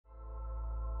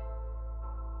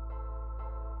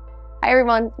Hi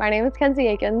everyone, my name is Kenzie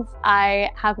Akins.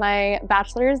 I have my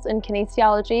bachelor's in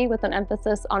kinesiology with an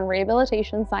emphasis on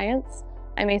rehabilitation science.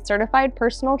 I'm a certified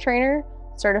personal trainer,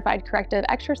 certified corrective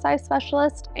exercise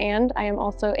specialist, and I am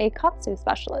also a KAATSU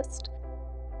specialist.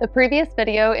 The previous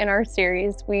video in our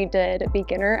series, we did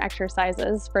beginner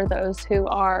exercises for those who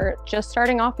are just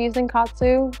starting off using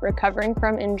KAATSU, recovering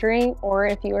from injury, or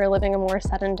if you are living a more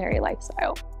sedentary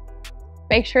lifestyle.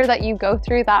 Make sure that you go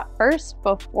through that first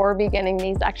before beginning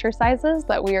these exercises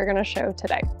that we are going to show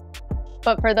today.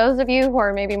 But for those of you who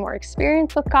are maybe more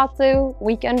experienced with KAATSU,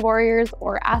 weekend warriors,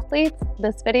 or athletes,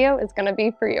 this video is going to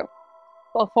be for you.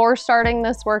 Before starting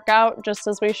this workout, just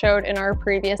as we showed in our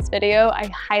previous video, I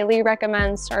highly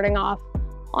recommend starting off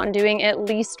on doing at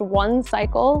least one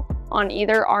cycle on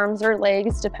either arms or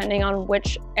legs, depending on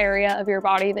which area of your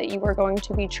body that you are going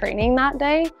to be training that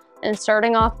day, and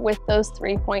starting off with those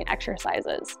 3-point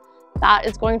exercises. That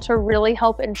is going to really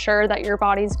help ensure that your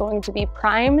body's going to be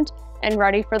primed and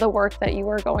ready for the work that you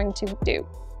are going to do.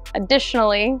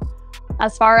 Additionally,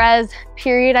 as far as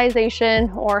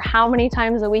periodization or how many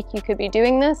times a week you could be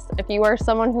doing this, if you are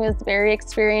someone who is very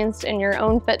experienced in your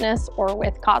own fitness or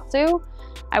with KAATSU,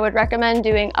 I would recommend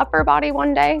doing upper body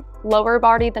one day, lower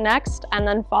body the next, and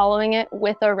then following it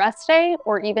with a rest day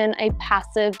or even a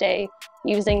passive day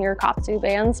using your KAATSU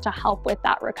bands to help with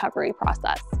that recovery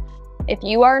process. If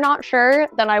you are not sure,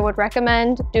 then I would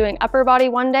recommend doing upper body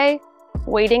one day,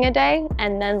 waiting a day,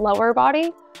 and then lower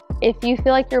body. If you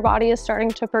feel like your body is starting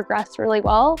to progress really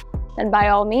well, then by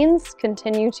all means,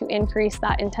 continue to increase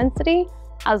that intensity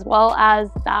as well as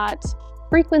that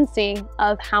frequency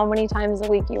of how many times a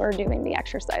week you are doing the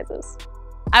exercises.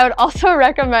 I would also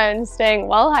recommend staying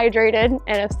well hydrated,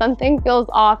 and if something feels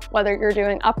off, whether you're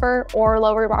doing upper or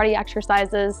lower body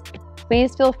exercises,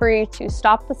 please feel free to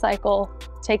stop the cycle,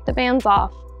 take the bands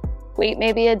off, wait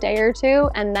maybe a day or two,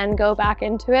 and then go back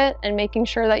into it, and making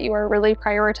sure that you are really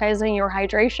prioritizing your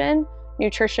hydration,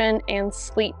 nutrition, and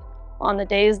sleep on the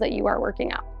days that you are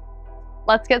working out.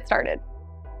 Let's get started.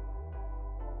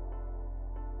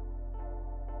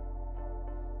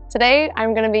 Today,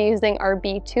 I'm going to be using our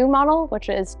B2 model, which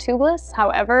is tubeless.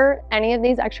 However, any of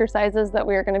these exercises that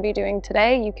we are going to be doing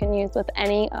today, you can use with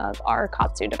any of our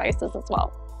KAATSU devices as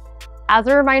well. As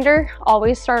a reminder,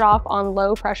 always start off on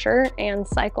low pressure and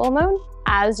cycle mode.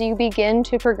 As you begin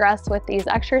to progress with these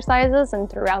exercises and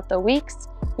throughout the weeks,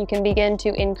 you can begin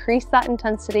to increase that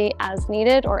intensity as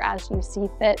needed or as you see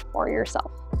fit for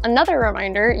yourself. Another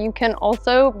reminder, you can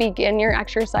also begin your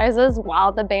exercises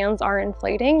while the bands are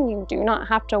inflating. You do not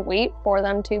have to wait for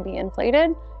them to be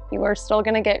inflated. You are still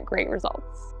going to get great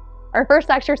results. Our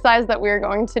first exercise that we are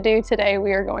going to do today,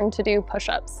 we are going to do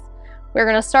push-ups. We're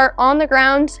going to start on the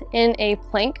ground in a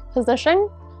plank position.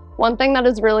 One thing that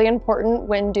is really important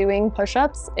when doing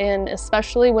push-ups, and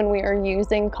especially when we are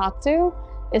using KAATSU,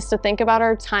 is to think about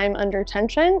our time under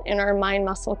tension and our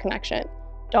mind-muscle connection.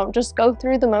 Don't just go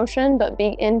through the motion, but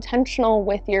be intentional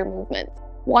with your movements.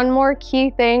 One more key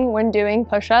thing when doing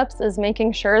push-ups is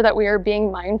making sure that we are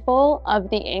being mindful of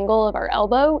the angle of our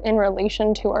elbow in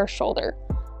relation to our shoulder.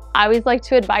 I always like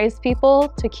to advise people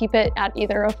to keep it at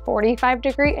either a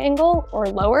 45-degree angle or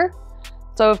lower.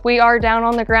 So if we are down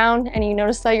on the ground and you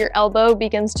notice that your elbow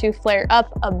begins to flare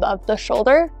up above the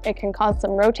shoulder, it can cause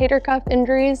some rotator cuff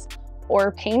injuries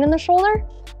or pain in the shoulder.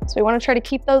 So we want to try to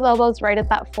keep those elbows right at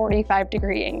that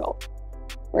 45-degree angle.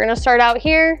 We're going to start out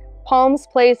here, palms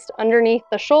placed underneath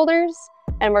the shoulders,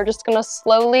 and we're just going to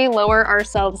slowly lower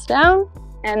ourselves down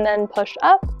and then push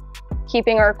up,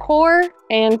 keeping our core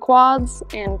and quads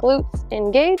and glutes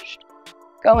engaged,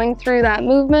 going through that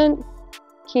movement,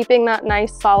 keeping that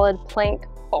nice solid plank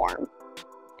form.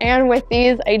 And with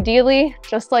these, ideally,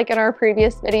 just like in our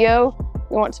previous video,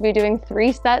 we want to be doing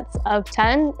 3 sets of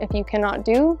 10. If you cannot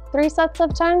do 3 sets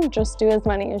of 10, just do as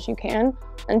many as you can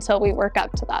until we work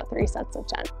up to that 3 sets of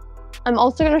 10. I'm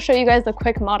also going to show you guys a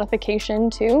quick modification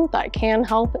too that can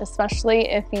help, especially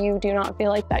if you do not feel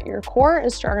like that your core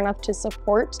is strong enough to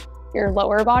support your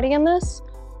lower body in this.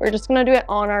 We're just going to do it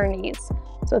on our knees.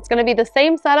 So it's going to be the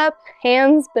same setup,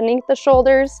 hands beneath the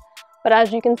shoulders, but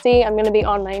as you can see, I'm going to be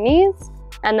on my knees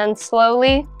and then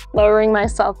slowly lowering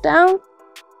myself down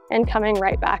and coming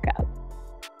right back up.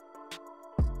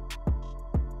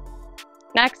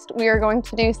 Next, we are going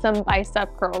to do some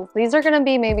bicep curls. These are going to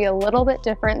be maybe a little bit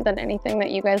different than anything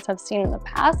that you guys have seen in the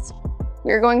past.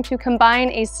 We're going to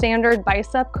combine a standard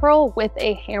bicep curl with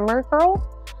a hammer curl.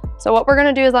 So what we're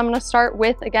going to do is I'm going to start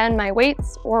with, again, my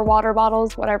weights or water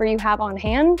bottles, whatever you have on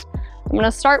hand. I'm going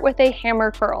to start with a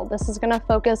hammer curl. This is going to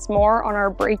focus more on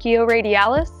our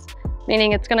brachioradialis,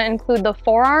 meaning it's going to include the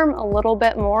forearm a little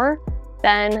bit more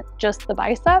than just the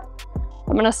bicep.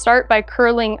 I'm gonna start by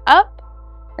curling up,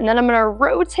 and then I'm gonna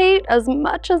rotate as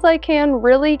much as I can,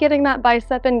 really getting that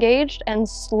bicep engaged and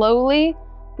slowly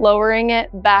lowering it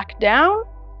back down.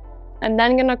 I'm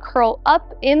then gonna curl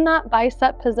up in that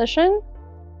bicep position,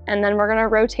 and then we're gonna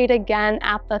rotate again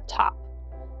at the top.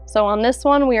 So on this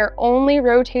one, we are only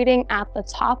rotating at the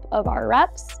top of our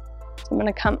reps. So I'm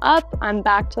gonna come up, I'm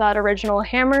back to that original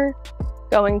hammer,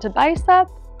 going to bicep,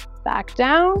 back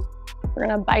down. We're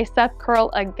gonna bicep curl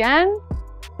again,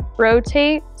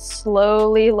 rotate,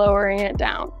 slowly lowering it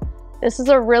down. This is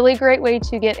a really great way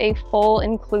to get a full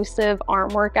inclusive arm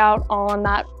workout on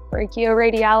that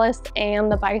brachioradialis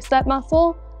and the bicep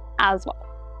muscle as well.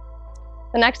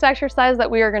 The next exercise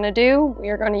that we are going to do, we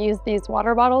are going to use these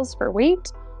water bottles for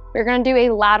weight. We're going to do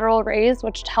a lateral raise,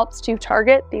 which helps to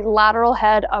target the lateral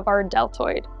head of our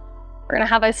deltoid. We're going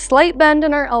to have a slight bend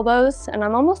in our elbows, and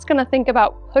I'm almost going to think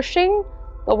about pushing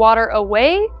the water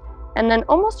away and then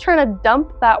almost trying to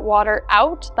dump that water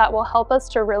out. That will help us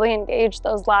to really engage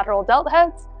those lateral delt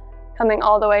heads, coming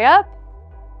all the way up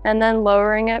and then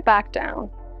lowering it back down.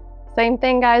 Same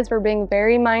thing, guys, we're being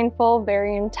very mindful,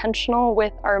 very intentional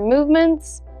with our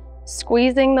movements,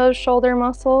 squeezing those shoulder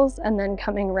muscles and then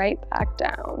coming right back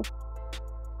down.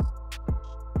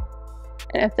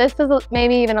 And if this is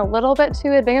maybe even a little bit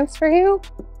too advanced for you,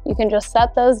 you can just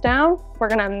set those down. We're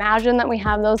gonna imagine that we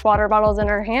have those water bottles in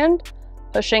our hand,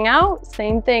 pushing out,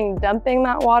 same thing, dumping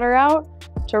that water out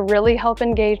to really help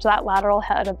engage that lateral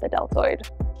head of the deltoid.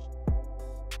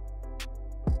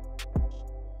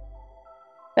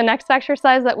 The next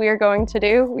exercise that we are going to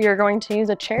do, we are going to use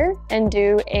a chair and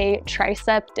do a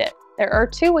tricep dip. There are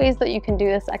two ways that you can do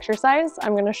this exercise.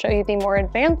 I'm going to show you the more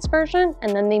advanced version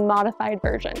and then the modified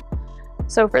version.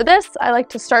 So for this, I like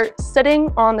to start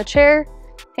sitting on the chair.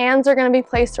 Hands are going to be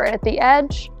placed right at the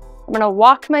edge. I'm going to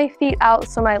walk my feet out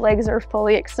so my legs are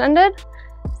fully extended.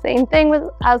 Same thing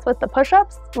as with the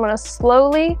push-ups. I'm going to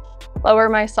slowly lower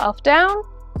myself down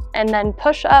and then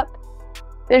push up,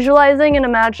 visualizing and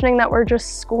imagining that we're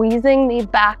just squeezing the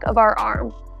back of our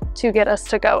arm to get us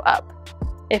to go up.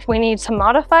 If we need to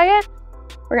modify it,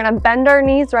 we're gonna bend our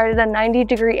knees right at a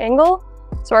 90-degree angle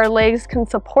so our legs can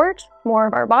support more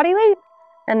of our body weight,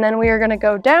 and then we are gonna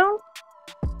go down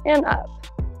and up.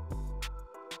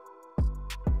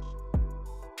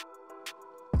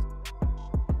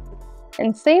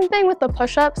 And same thing with the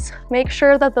push-ups, make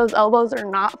sure that those elbows are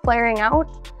not flaring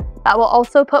out. That will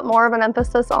also put more of an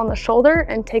emphasis on the shoulder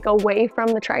and take away from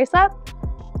the tricep.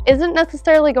 Isn't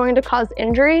necessarily going to cause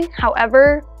injury.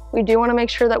 However, we do want to make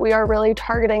sure that we are really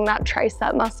targeting that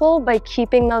tricep muscle by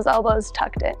keeping those elbows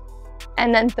tucked in.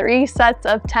 And then 3 sets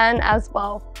of 10 as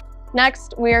well.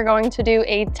 Next, we are going to do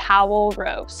a towel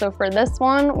row. So for this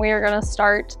one, we are going to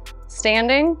start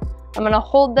standing. I'm going to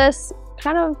hold this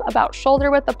kind of about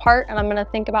shoulder width apart, and I'm going to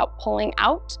think about pulling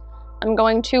out. I'm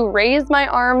going to raise my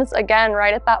arms again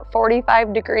right at that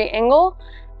 45-degree angle.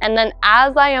 And then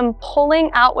as I am pulling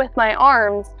out with my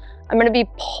arms, I'm going to be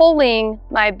pulling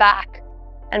my back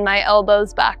and my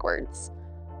elbows backwards.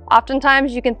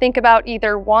 Oftentimes you can think about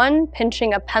either one,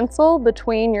 pinching a pencil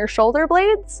between your shoulder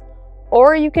blades,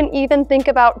 or you can even think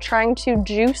about trying to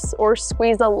juice or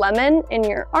squeeze a lemon in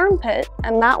your armpit,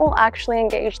 and that will actually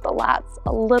engage the lats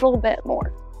a little bit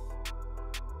more.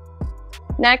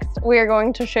 Next, we are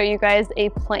going to show you guys a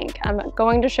plank. I'm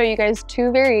going to show you guys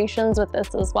 2 variations with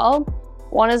this as well.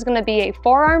 One is going to be a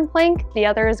forearm plank. The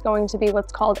other is going to be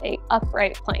what's called a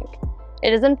upright plank.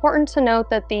 It is important to note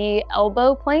that the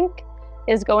elbow plank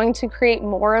is going to create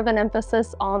more of an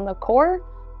emphasis on the core,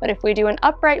 but if we do an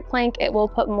upright plank, it will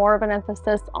put more of an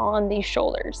emphasis on the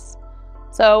shoulders.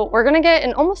 So we're going to get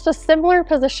in almost a similar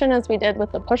position as we did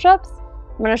with the push-ups.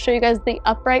 I'm going to show you guys the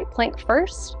upright plank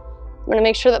first. I'm going to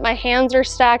make sure that my hands are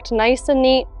stacked nice and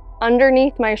neat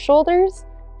underneath my shoulders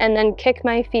and then kick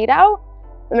my feet out.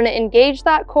 I'm going to engage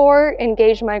that core,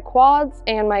 engage my quads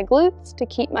and my glutes to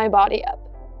keep my body up.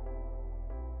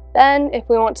 Then if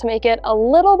we want to make it a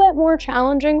little bit more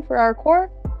challenging for our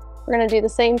core, we're going to do the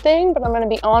same thing, but I'm going to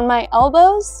be on my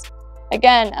elbows.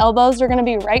 Again, elbows are going to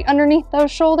be right underneath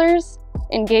those shoulders,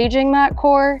 engaging that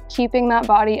core, keeping that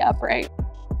body upright.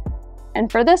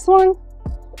 And for this one,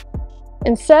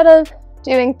 instead of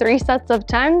doing 3 sets of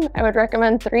 10, I would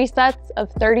recommend 3 sets of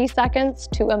 30 seconds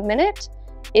to a minute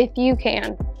if you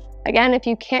can. Again, if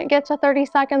you can't get to 30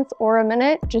 seconds or a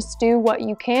minute, just do what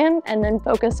you can and then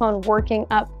focus on working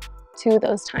up to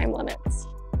those time limits.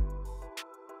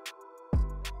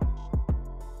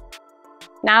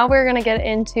 Now we're going to get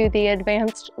into the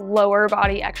advanced lower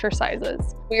body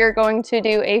exercises. We are going to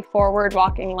do a forward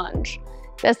walking lunge.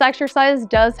 This exercise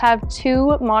does have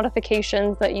 2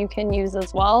 modifications that you can use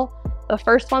as well, The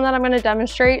first one that I'm going to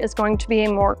demonstrate is going to be a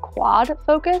more quad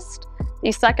focused.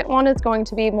 The second one is going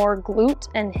to be more glute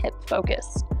and hip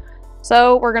focused.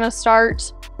 So we're going to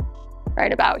start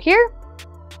right about here.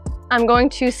 I'm going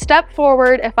to step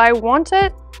forward if I want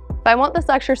this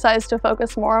exercise to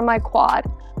focus more on my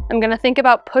quad. I'm going to think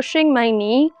about pushing my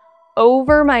knee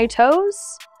over my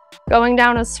toes, going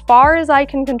down as far as I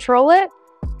can control it,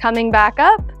 coming back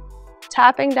up,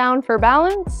 tapping down for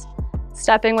balance,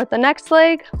 stepping with the next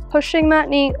leg, pushing that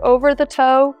knee over the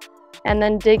toe, and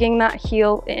then digging that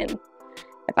heel in.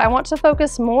 If I want to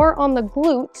focus more on the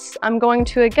glutes, I'm going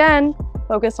to again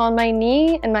focus on my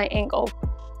knee and my ankle.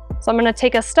 So I'm going to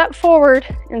take a step forward.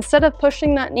 Instead of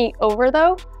pushing that knee over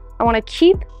though, I want to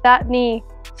keep that knee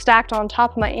stacked on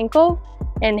top of my ankle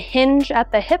and hinge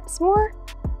at the hips more,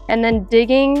 and then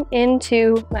digging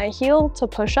into my heel to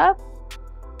push up,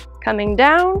 coming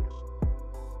down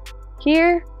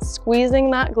here, squeezing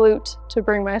that glute to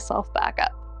bring myself back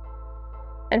up.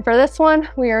 And for this one,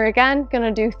 we are again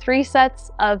gonna do 3 sets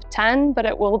of 10, but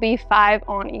it will be 5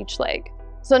 on each leg.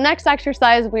 So next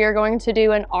exercise, we are going to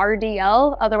do an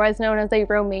RDL, otherwise known as a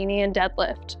Romanian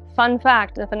deadlift. Fun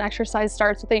fact, if an exercise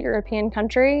starts with a European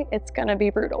country, it's gonna be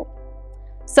brutal.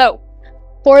 So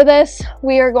for this,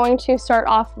 we are going to start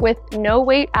off with no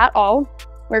weight at all.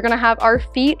 We're gonna have our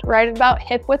feet right about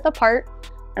hip width apart.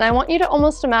 And I want you to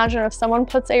almost imagine if someone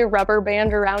puts a rubber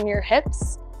band around your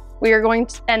hips, we are going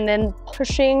to, and then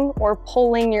pushing or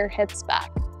pulling your hips back.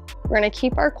 We're gonna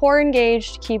keep our core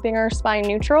engaged, keeping our spine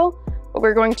neutral, but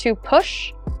we're going to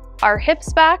push our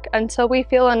hips back until we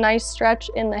feel a nice stretch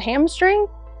in the hamstring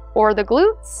or the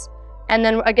glutes. And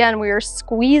then again, we are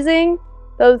squeezing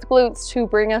those glutes to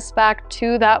bring us back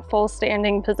to that full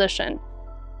standing position.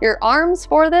 Your arms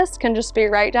for this can just be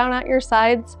right down at your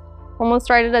sides,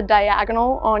 almost right at a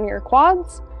diagonal on your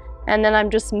quads. And then I'm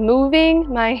just moving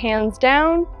my hands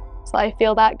down so I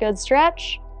feel that good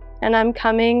stretch, and I'm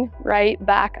coming right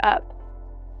back up.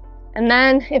 And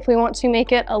then if we want to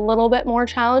make it a little bit more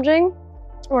challenging,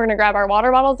 we're gonna grab our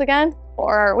water bottles again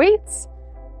or our weights.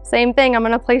 Same thing, I'm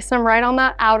gonna place them right on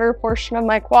that outer portion of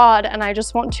my quad, and I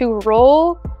just want to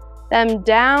roll them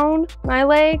down my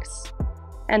legs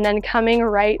and then coming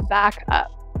right back up.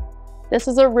 This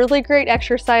is a really great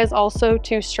exercise also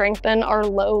to strengthen our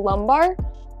low lumbar.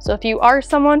 So if you are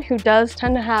someone who does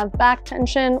tend to have back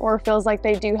tension or feels like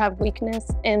they do have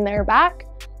weakness in their back,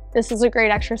 this is a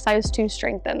great exercise to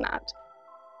strengthen that.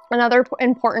 Another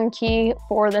important key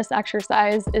for this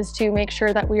exercise is to make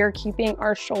sure that we are keeping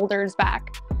our shoulders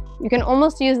back. You can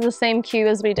almost use the same cue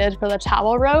as we did for the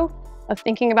towel row of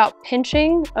thinking about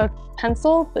pinching a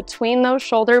pencil between those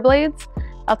shoulder blades.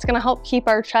 That's gonna help keep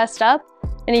our chest up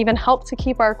and even help to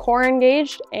keep our core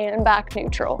engaged and back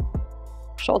neutral.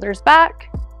 Shoulders back,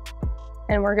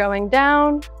 and we're going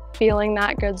down, feeling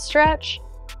that good stretch,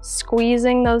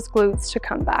 squeezing those glutes to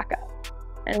come back up.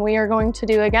 And we are going to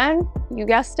do again, you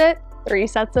guessed it, 3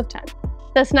 sets of 10.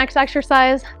 This next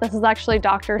exercise, this is actually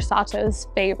Dr. Sato's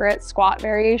favorite squat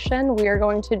variation. We are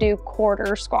going to do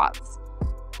quarter squats.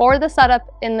 For the setup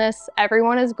in this,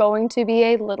 everyone is going to be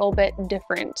a little bit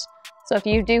different. So if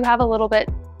you do have a little bit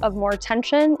of more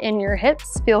tension in your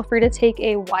hips, feel free to take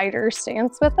a wider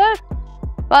stance with it.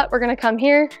 But we're gonna come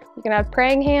here, you can have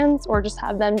praying hands or just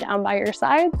have them down by your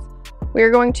sides. We are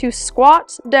going to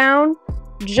squat down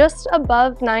just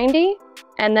above 90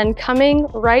 and then coming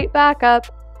right back up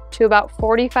to about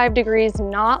 45 degrees,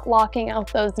 not locking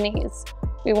out those knees.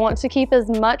 We want to keep as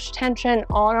much tension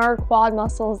on our quad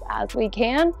muscles as we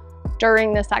can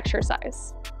during this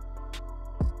exercise.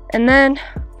 And then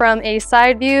from a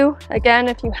side view, again,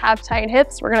 if you have tight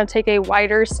hips, we're gonna take a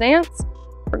wider stance.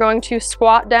 We're going to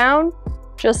squat down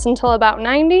just until about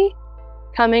 90,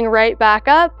 coming right back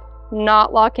up,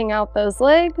 not locking out those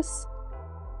legs.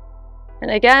 And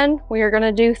again, we are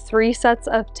gonna do 3 sets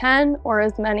of 10 or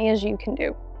as many as you can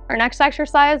do. Our next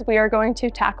exercise, we are going to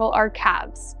tackle our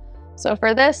calves. So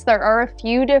for this, there are a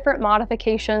few different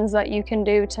modifications that you can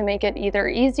do to make it either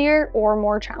easier or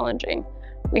more challenging.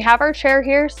 We have our chair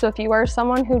here, so if you are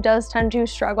someone who does tend to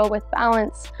struggle with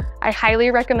balance, I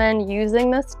highly recommend using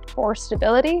this for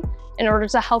stability in order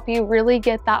to help you really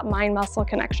get that mind-muscle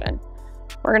connection.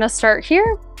 We're gonna start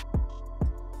here.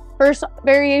 First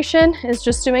variation is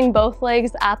just doing both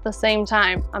legs at the same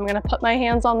time. I'm gonna put my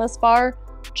hands on this bar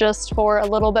just for a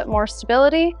little bit more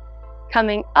stability.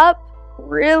 Coming up,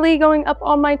 really going up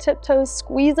on my tiptoes,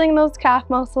 squeezing those calf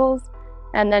muscles,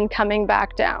 and then coming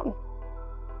back down.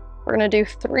 We're gonna do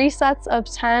 3 sets of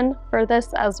 10 for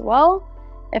this as well.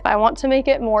 If I want to make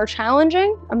it more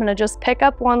challenging, I'm gonna just pick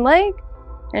up one leg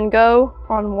and go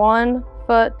on one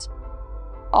foot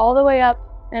all the way up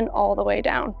and all the way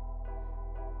down.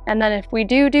 And then if we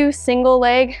do single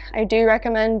leg, I do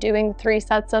recommend doing 3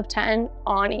 sets of 10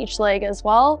 on each leg as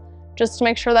well, just to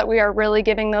make sure that we are really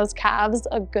giving those calves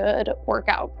a good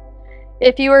workout.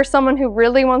 If you are someone who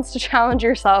really wants to challenge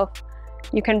yourself,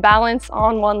 you can balance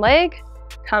on one leg,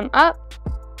 come up,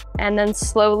 and then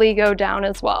slowly go down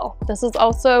as well. This is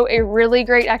also a really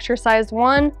great exercise,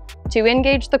 one, to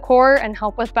engage the core and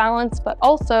help with balance, but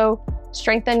also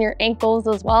strengthen your ankles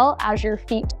as well as your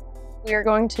feet. We are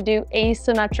going to do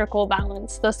asymmetrical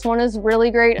balance. This one is really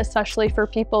great, especially for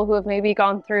people who have maybe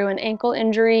gone through an ankle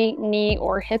injury, knee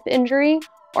or hip injury,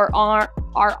 or are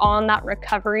on that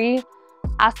recovery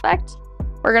aspect.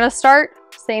 We're gonna start,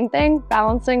 same thing,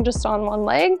 balancing just on one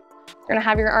leg. You're gonna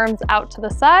have your arms out to the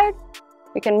side.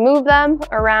 We can move them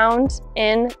around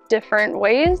in different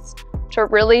ways to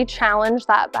really challenge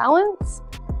that balance.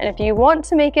 And if you want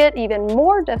to make it even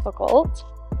more difficult,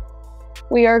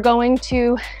 we are going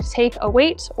to take a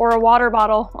weight or a water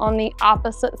bottle on the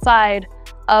opposite side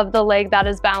of the leg that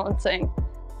is balancing.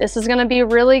 This is gonna be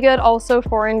really good also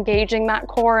for engaging that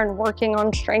core and working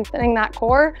on strengthening that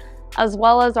core, as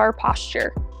well as our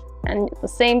posture. And the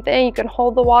same thing, you can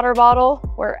hold the water bottle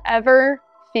wherever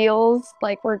feels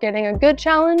like we're getting a good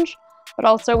challenge, but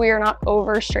also we are not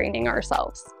overstraining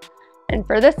ourselves. And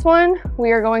for this one,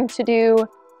 we are going to do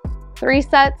 3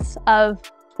 sets of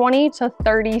 20 to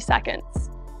 30 seconds.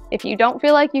 If you don't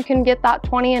feel like you can get that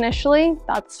 20 initially,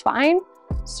 that's fine.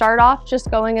 Start off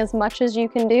just going as much as you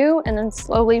can do and then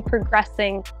slowly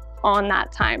progressing on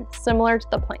that time, similar to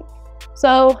the plank.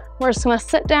 So we're just gonna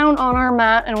sit down on our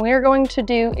mat and we are going to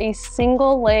do a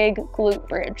single leg glute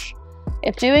bridge.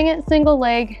 If doing it single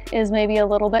leg is maybe a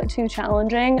little bit too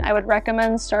challenging, I would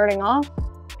recommend starting off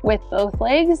with both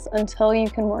legs until you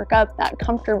can work up that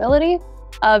comfortability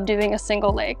of doing a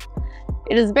single leg.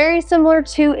 It is very similar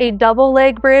to a double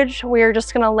leg bridge. We are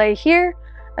just gonna lay here.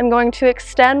 I'm going to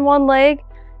extend one leg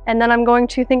and then I'm going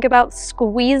to think about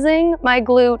squeezing my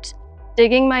glute,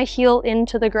 digging my heel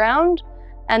into the ground,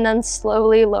 and then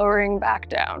slowly lowering back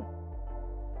down.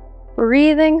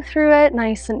 Breathing through it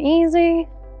nice and easy.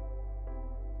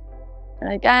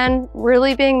 And again,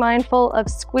 really being mindful of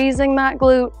squeezing that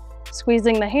glute,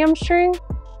 squeezing the hamstring,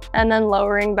 and then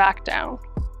lowering back down.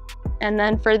 And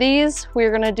then for these,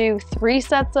 we're gonna do 3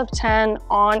 sets of 10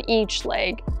 on each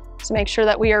leg to make sure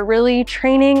that we are really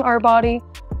training our body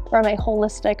from a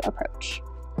holistic approach.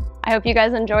 I hope you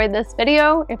guys enjoyed this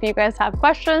video. If you guys have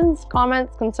questions,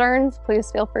 comments, concerns, please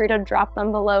feel free to drop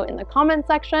them below in the comment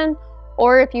section.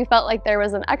 Or if you felt like there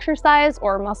was an exercise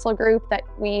or muscle group that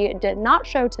we did not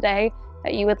show today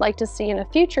that you would like to see in a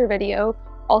future video,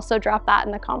 also drop that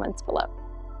in the comments below.